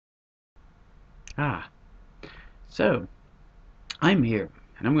Ah, so I'm here,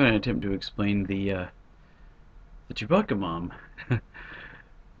 and I'm going to attempt to explain the Chewbacca mom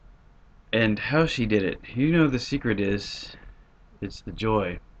and how she did it. You know, the secret is it's the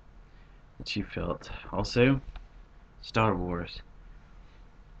joy that she felt. Also, Star Wars.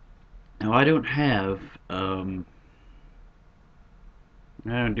 Now, um, I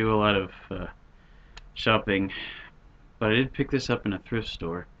don't do a lot of shopping, but I did pick this up in a thrift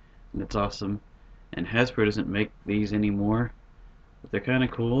store, and it's awesome. And Hasbro doesn't make these anymore, but they're kind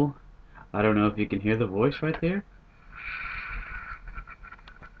of cool. I don't know if you can hear the voice right there.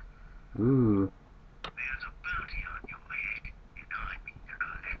 Ooh.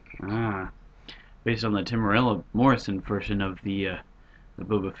 Ah. Based on the Timorella Morrison version of the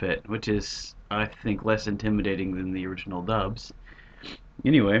Boba Fett, which is, I think, less intimidating than the original dubs.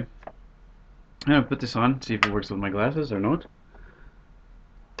 Anyway, I'm gonna put this on, see if it works with my glasses or not.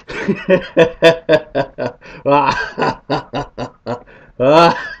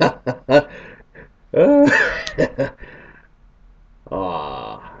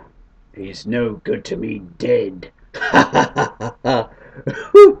 Ah, he's no good to me dead. Oh,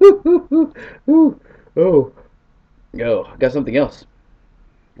 oh, I got something else.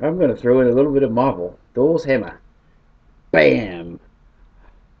 I'm gonna throw in a little bit of Marvel. Thor's hammer. Bam!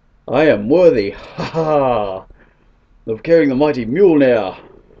 I am worthy, ha ha, of carrying the mighty mule now.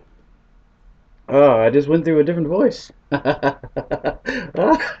 Ah, I just went through a different voice.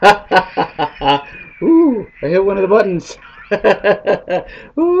 Ooh, I hit one of the buttons.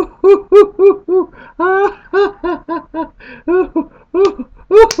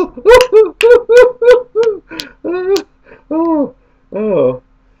 Oh.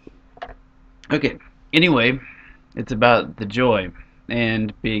 Okay. Anyway, it's about the joy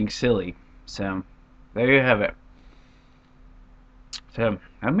and being silly. So, there you have it. So,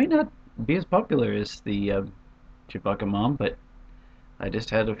 I may not be as popular as the Chewbacca mom, but I just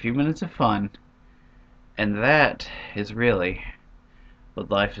had a few minutes of fun. And that is really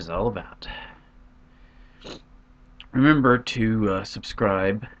what life is all about. Remember to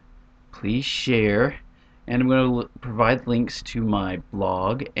subscribe, please share, and I'm going to provide links to my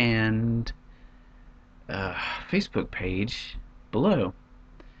blog and Facebook page below.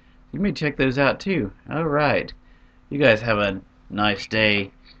 You may check those out too. Alright. You guys have a nice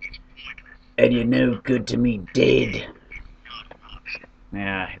day. And you're no good to me dead.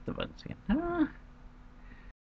 Yeah, I hit the buttons again.